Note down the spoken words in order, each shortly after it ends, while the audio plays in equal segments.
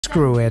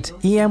screw it.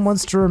 EM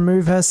wants to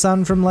remove her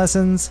son from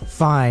lessons?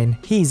 Fine,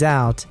 he's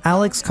out.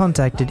 Alex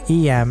contacted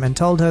EM and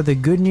told her the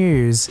good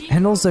news,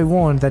 and also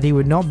warned that he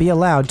would not be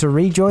allowed to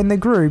rejoin the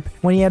group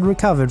when he had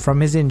recovered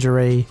from his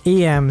injury.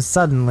 EM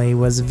suddenly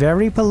was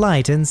very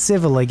polite and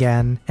civil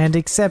again, and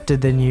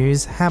accepted the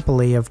news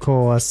happily, of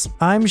course.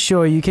 I'm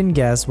sure you can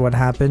guess what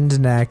happened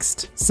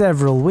next.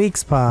 Several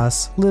weeks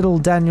pass. Little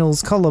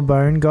Daniel's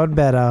collarbone got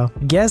better.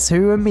 Guess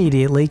who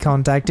immediately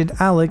contacted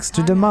Alex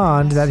to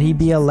demand that he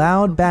be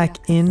allowed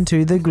back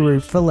into the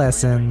group for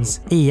lessons?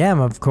 EM,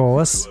 of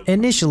course.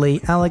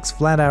 Initially, Alex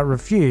flat out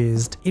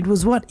refused. It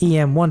was what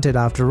EM wanted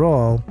after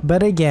all.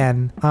 But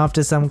again,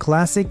 after some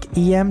classic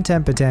EM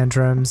temper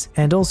tantrums,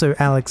 and also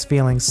Alex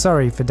feeling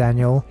sorry for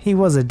Daniel, he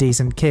was a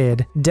decent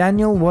kid,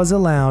 Daniel was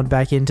allowed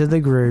back into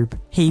the group.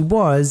 He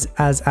was,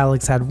 as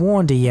Alex had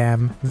warned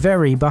EM,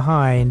 very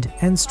behind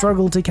and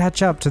struggled to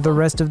catch up to the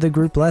rest of the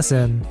group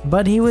lesson.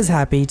 But he was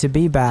happy to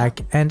be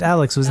back, and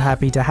Alex was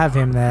happy to have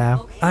him there.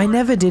 I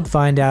never did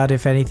find out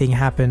if anything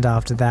happened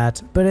after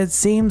that, but it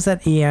seems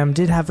that EM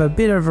did have a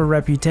bit of a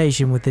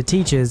reputation with the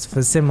teachers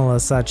for similar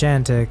such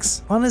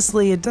antics.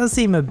 Honestly, it does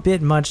seem a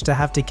bit much to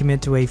have to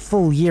commit to a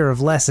full year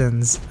of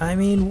lessons. I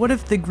mean, what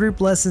if the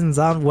group lessons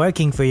aren't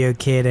working for your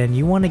kid and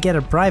you want to get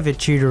a private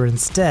tutor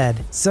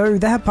instead? So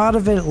that part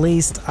of it, at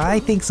least, I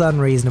think's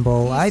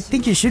unreasonable. I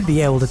think you should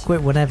be able to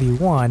quit whenever you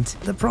want.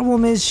 The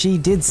problem is she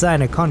did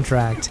sign a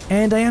contract,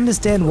 and I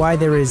understand why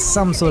there is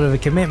some sort of a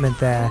commitment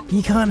there.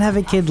 You can't have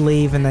a kid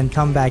leave and then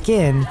come back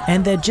in,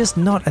 and they're just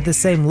not at the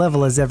same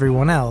level as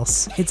everyone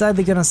else. It's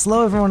either gonna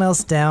slow everyone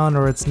else down,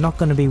 or it's not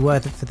gonna be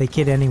worth it for the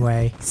kid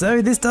anyway.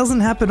 So this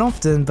doesn't happen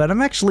often, but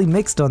I'm actually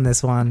mixed on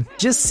this one.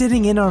 Just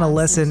sitting in on a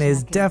lesson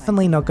is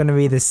definitely not gonna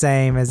be the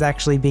same as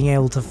actually being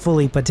able to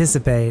fully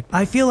participate.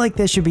 I feel like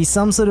there should be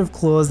some sort of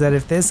clause that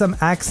if there's some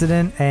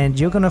accident and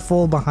you're gonna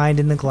fall behind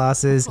in the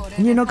classes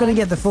and you're not gonna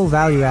get the full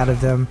value out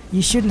of them,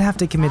 you shouldn't have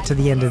to commit to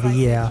the end of the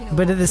year.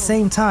 But at the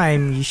same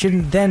time, you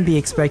shouldn't then be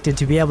expected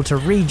to be able to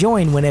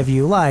rejoin whenever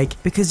you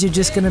like, because you're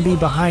just gonna be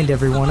behind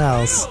everyone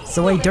else.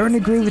 So I don't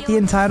agree with the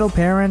entitled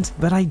parent,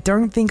 but I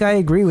don't think I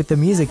agree with the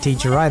music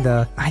teacher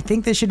either. I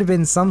think there should have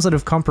been some sort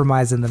of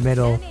compromise in the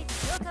middle.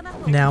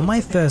 Now, my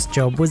first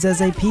job was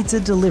as a pizza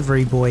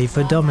delivery boy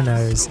for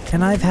Domino's,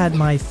 and I've had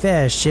my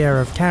fair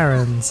share of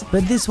Karens,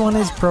 but this one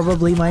is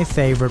probably my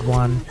favorite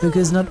one,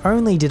 because not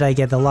only did I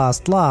get the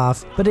last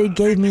laugh, but it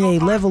gave me a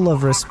level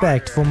of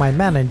respect for my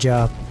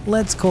manager,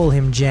 let's call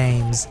him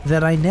James,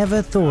 that I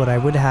never thought I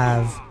would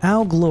have.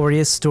 Our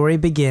glorious story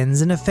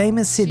begins in a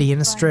famous city in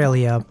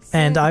Australia,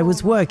 and I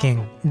was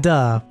working.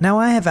 Duh. Now,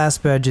 I have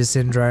Asperger's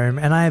syndrome,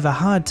 and I have a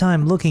hard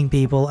time looking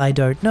people I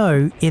don't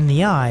know in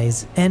the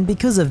eyes, and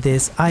because of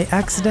this, I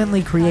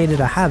accidentally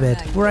created a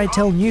habit where I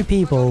tell new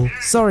people,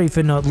 sorry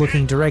for not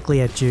looking directly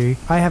at you,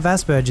 I have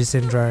Asperger's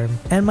syndrome.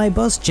 And my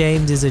boss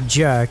James is a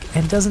jerk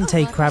and doesn't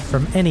take crap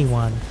from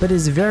anyone, but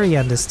is very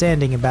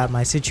understanding about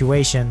my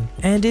situation,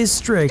 and is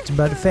strict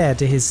but fair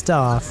to his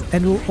staff,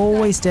 and will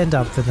always stand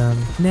up for them.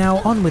 Now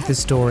on with the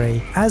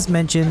story. As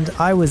mentioned,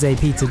 I was a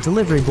pizza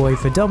delivery boy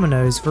for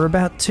Domino's for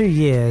about 2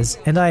 years,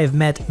 and I have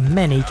met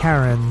many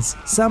Karens,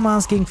 some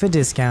asking for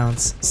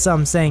discounts,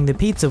 some saying the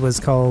pizza was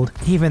cold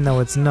even though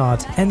it's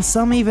not, and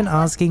some even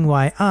asking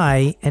why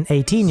I, an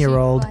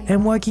 18-year-old,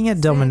 am working at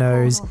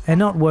Domino's and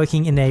not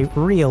working in a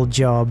real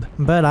job.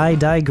 But I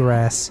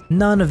digress.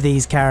 None of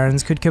these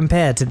Karens could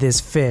compare to this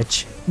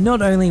Fitch.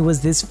 Not only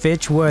was this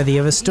Fitch worthy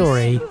of a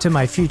story to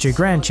my future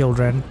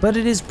grandchildren, but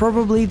it is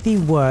probably the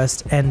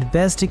worst and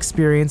best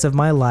experience of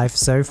my life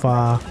so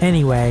far.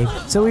 Anyway,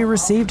 so we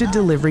received a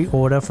delivery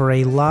order for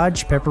a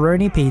large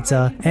pepperoni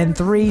pizza and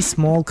 3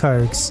 small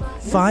Cokes.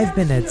 5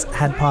 minutes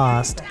had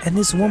passed, and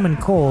this woman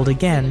called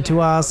again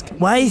to ask,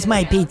 why is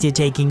my pizza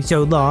taking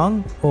so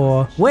long?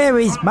 Or, where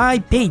is my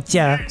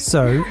pizza?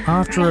 So,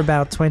 after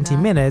about 20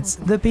 minutes,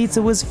 the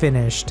pizza was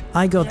finished.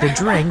 I got the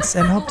drinks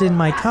and hopped in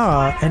my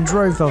car and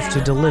drove off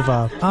to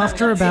deliver.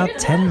 After about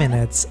 10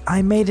 minutes,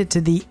 I made it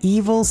to the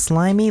evil,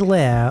 slimy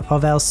lair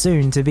of our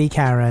soon-to-be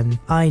Karen.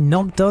 I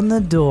knocked on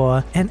the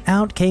door, and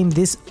out came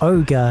this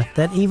ogre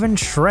that even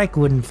Shrek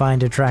wouldn't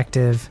find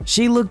attractive.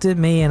 She looked at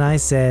me and I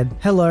said,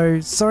 hello,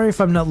 sorry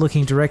if I'm not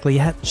looking directly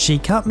at. She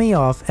cut me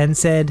off and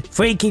said,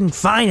 freaking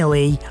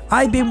finally,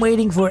 I've been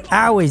waiting for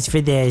hours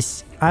for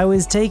this. I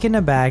was taken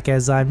aback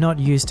as I'm not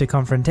used to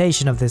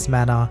confrontation of this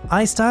manner.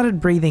 I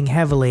started breathing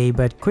heavily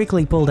but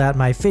quickly pulled out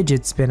my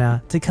fidget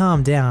spinner to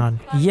calm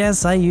down.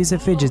 Yes, I use a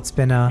fidget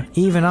spinner,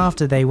 even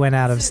after they went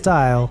out of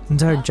style.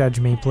 Don't judge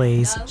me,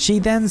 please. She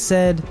then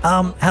said,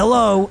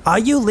 hello, are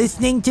you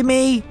listening to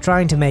me?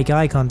 Trying to make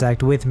eye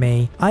contact with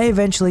me. I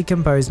eventually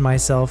composed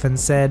myself and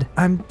said,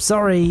 I'm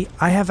sorry,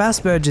 I have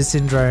Asperger's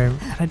syndrome,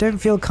 and I don't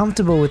feel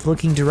comfortable with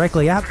looking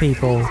directly at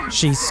people.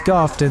 She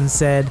scoffed and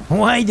said,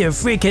 why the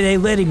frick are they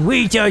letting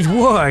does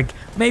work?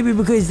 Maybe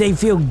because they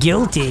feel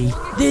guilty.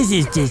 This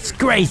is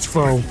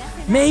disgraceful.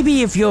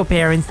 Maybe if your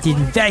parents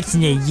didn't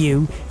vaccinate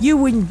you, you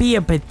wouldn't be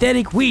a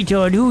pathetic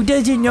retard who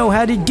doesn't know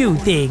how to do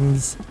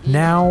things.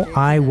 Now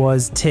I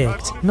was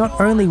ticked. Not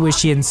only was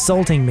she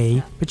insulting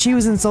me, but she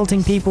was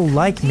insulting people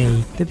like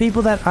me, the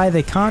people that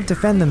either can't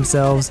defend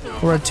themselves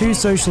or are too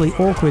socially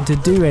awkward to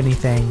do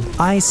anything.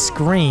 I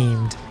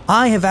screamed.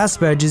 I have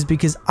Asperger's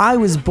because I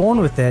was born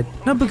with it,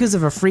 not because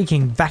of a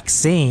freaking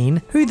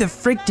vaccine. Who the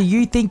frick do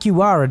you think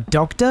you are, a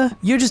doctor?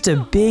 You're just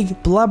a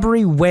big,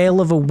 blubbery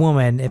whale of a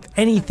woman. If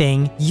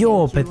anything,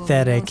 you're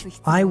pathetic.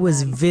 I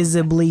was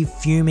visibly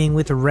fuming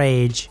with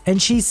rage,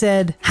 and she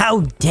said,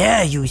 "How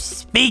dare you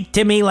speak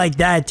to me like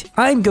that?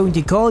 I'm going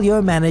to call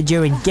your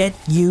manager and get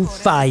you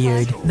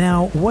fired."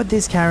 Now, what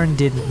this Karen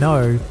didn't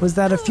know was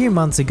that a few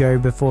months ago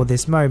before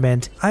this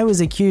moment, I was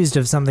accused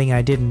of something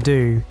I didn't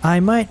do. I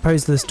might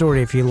post the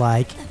story if you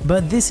like,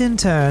 but this in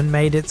turn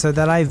made it so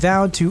that I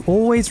vowed to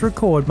always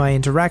record my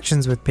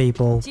interactions with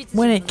people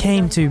when it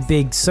came to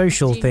big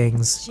social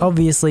things.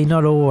 Obviously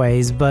not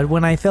always, but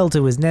when I felt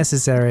it was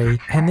necessary,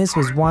 and this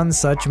was one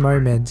such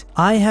moment.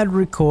 I had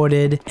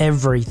recorded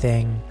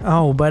everything.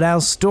 Oh, but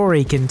our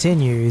story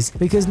continues,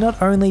 because not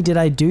only did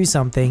I do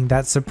something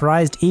that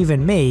surprised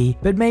even me,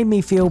 but made me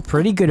feel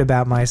pretty good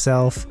about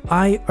myself.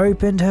 I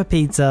opened her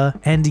pizza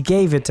and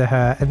gave it to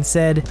her and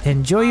said,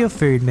 "Enjoy your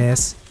food,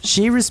 miss."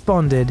 She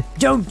responded,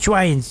 "Don't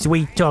try and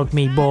sweet talk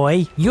me,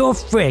 boy. You're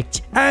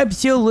fricked.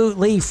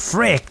 Absolutely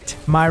fricked."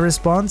 My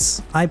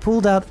response? I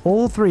pulled out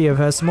all 3 of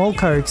her small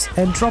Cokes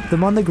and dropped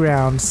them on the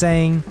ground,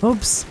 saying,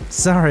 "Oops,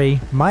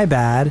 sorry, my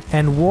bad,"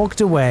 and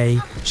walked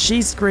away.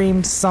 She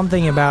screamed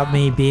something about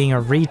me being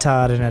a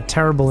retard and a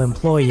terrible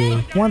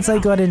employee. Once I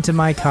got into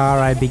my car,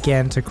 I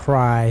began to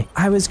cry.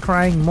 I was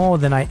crying more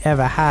than I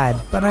ever had,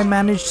 but I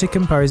managed to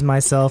compose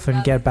myself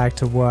and get back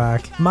to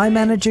work. My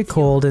manager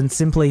called and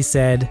simply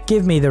said,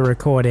 "Give me the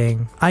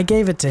recording." I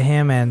gave it to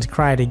him and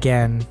cried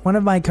again. One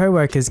of my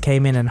coworkers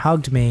came in and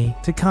hugged me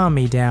to calm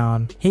me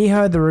down. He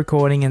heard the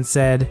recording and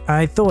said,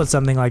 "I thought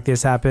something like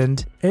this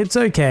happened. It's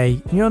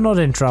okay, you're not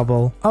in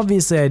trouble.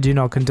 Obviously I do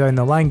not condone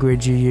the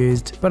language you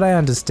used, but I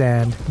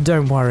understand.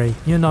 Don't worry,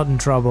 you're not in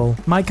trouble."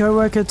 My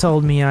coworker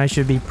told me I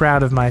should be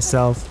proud of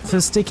myself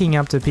for sticking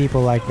up to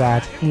people like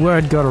that.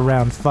 Word got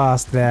around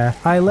fast there.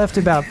 I left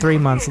about 3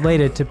 months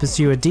later to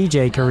pursue a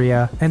DJ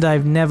career, and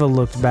I've never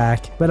looked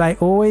back, but I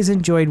always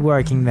enjoyed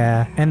working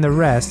there, and the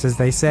rest, as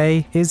they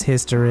say, is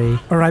history.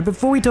 Alright,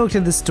 before we talk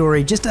to the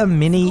story, just a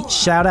mini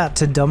shout out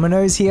to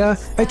Domino's here.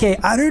 Okay,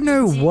 I don't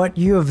know what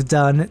you have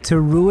done to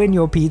ruin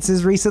your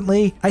pizzas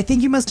recently. I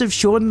think you must have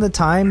shortened the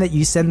time that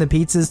you send the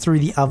pizzas through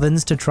the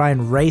ovens to try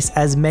and race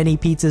as many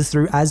pizzas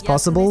through as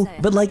possible.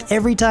 But like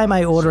every time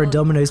I order a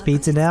Domino's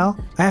pizza now,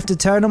 I have to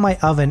turn on my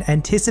oven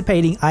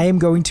anticipating I am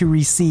going to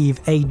receive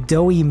a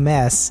doughy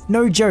mess.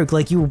 No joke,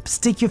 like you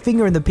stick your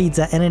finger in the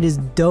pizza and it is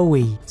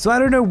doughy. So I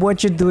don't know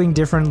what you're doing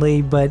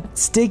differently, but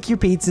stick your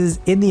pizzas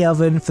in the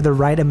oven for the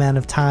right amount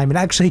of time and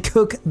actually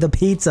cook the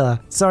pizza.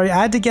 Sorry,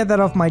 I had to get that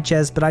off my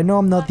chest, but I know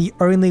I'm not the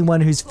only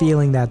one who's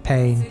feeling that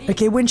pain.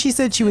 Okay, when she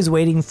said she was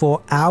waiting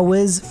for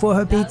hours for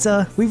her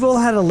pizza, we've all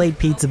had a late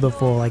pizza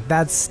before, like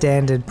that's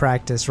standard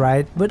practice,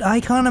 right? But I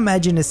can't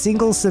imagine a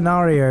single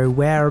scenario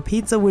where a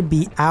pizza would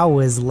be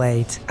hours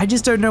late. I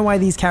just don't know why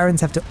these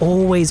Karens have to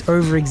always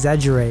over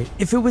exaggerate.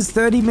 If it was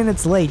 30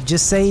 minutes late,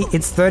 just say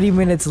it's 30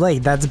 minutes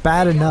late, that's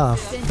bad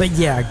enough. But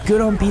yeah,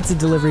 good on Pizza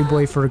Delivery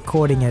Boy for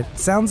recording it.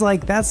 Sounds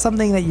like that's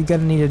something that you're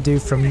gonna need to do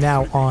from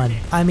now on.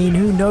 I mean,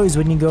 who knows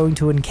when you're going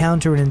to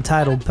encounter an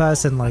entitled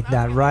person like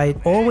that, right?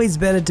 Always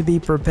better to be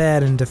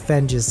prepared and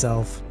defend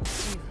yourself.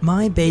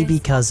 My baby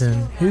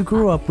cousin, who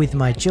grew up with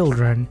my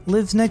children,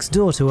 lives next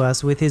door to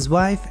us with his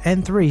wife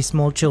and 3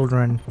 small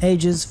children,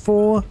 ages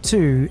 4,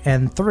 2,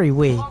 and 3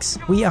 weeks.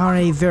 We are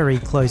a very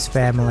close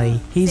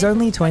family. He's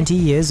only 20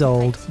 years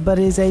old, but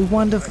is a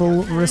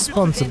wonderful,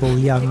 responsible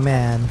young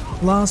man.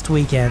 Last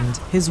weekend,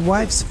 his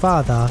wife's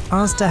father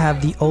asked to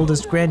have the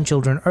oldest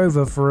grandchildren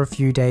over for a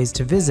few days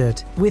to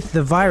visit. With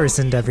the virus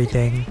and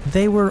everything,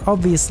 they were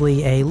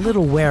obviously a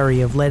little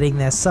wary of letting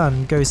their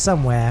son go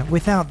somewhere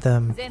without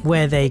them,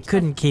 where they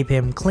couldn't keep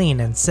him clean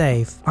and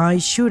safe. I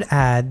should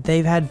add,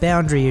 they've had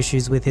boundary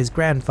issues with his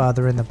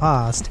grandfather in the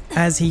past,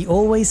 as he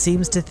always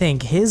seems to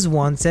think his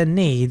wants and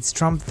needs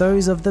trump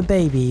those of the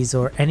babies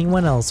or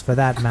anyone else for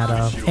that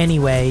matter.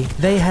 Anyway,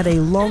 they had a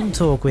long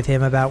talk with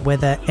him about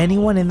whether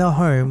anyone in the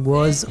home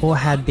was or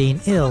had been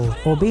ill,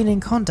 or been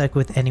in contact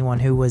with anyone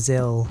who was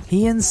ill.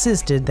 He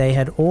insisted they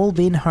had all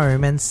been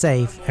home and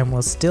safe and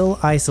was still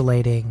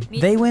isolating.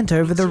 They went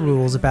over the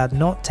rules about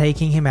not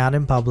taking him out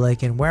in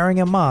public and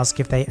wearing a mask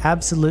if they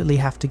absolutely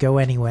have to go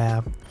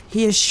anywhere.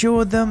 He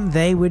assured them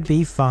they would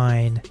be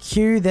fine.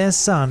 Hugh, their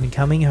son,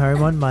 coming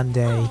home on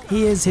Monday.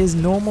 He is his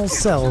normal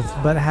self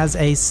but has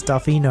a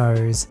stuffy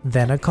nose,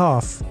 then a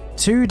cough.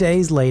 2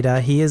 days later,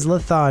 he is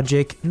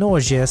lethargic,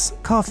 nauseous,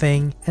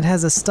 coughing, and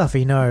has a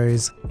stuffy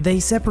nose.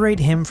 They separate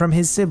him from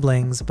his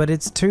siblings, but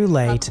it's too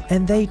late,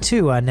 and they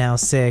too are now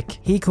sick.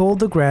 He called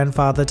the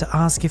grandfather to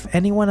ask if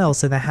anyone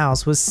else in the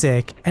house was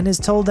sick, and is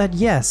told that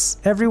yes,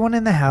 everyone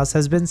in the house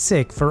has been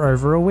sick for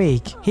over a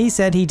week. He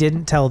said he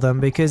didn't tell them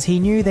because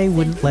he knew they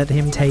wouldn't let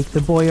him take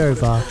the boy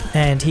over,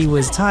 and he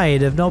was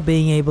tired of not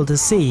being able to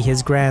see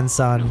his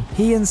grandson.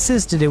 He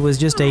insisted it was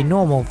just a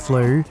normal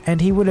flu,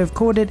 and he would have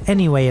caught it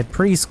anyway at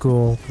preschool.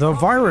 The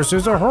virus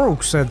is a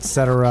hoax,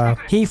 etc.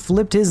 He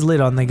flipped his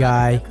lid on the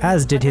guy,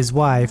 as did his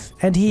wife,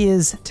 and he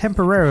is,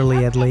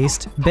 temporarily at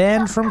least,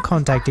 banned from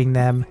contacting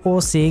them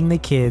or seeing the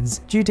kids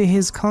due to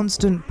his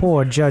constant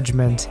poor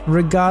judgment.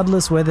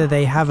 Regardless whether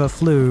they have a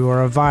flu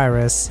or a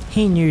virus,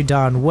 he knew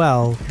darn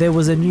well there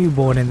was a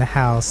newborn in the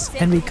house,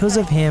 and because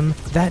of him,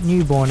 that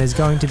newborn is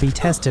going to be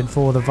tested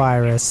for the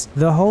virus.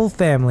 The whole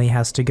family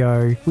has to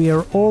go. We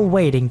are all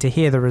waiting to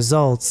hear the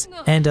results,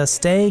 and are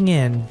staying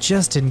in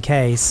just in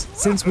case,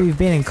 since we've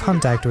been in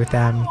contact with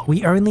them.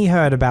 We only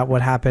heard about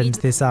what happened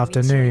this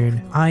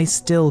afternoon. I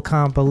still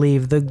can't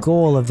believe the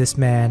gall of this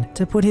man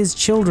to put his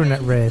children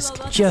at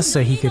risk just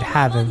so he could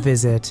have a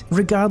visit.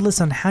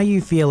 Regardless on how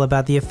you feel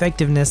about the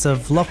effectiveness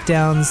of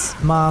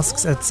lockdowns,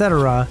 masks,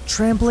 etc.,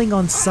 trampling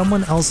on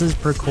someone else's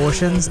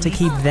precautions to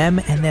keep them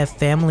and their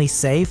family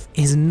safe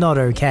is not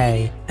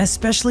okay,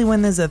 especially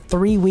when there's a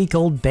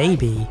 3-week-old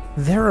baby.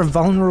 They're a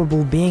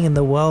vulnerable being in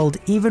the world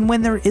even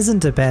when there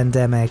isn't a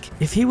pandemic.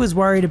 If he was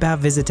worried about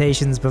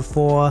visitations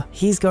before,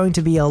 he's going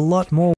to be a lot more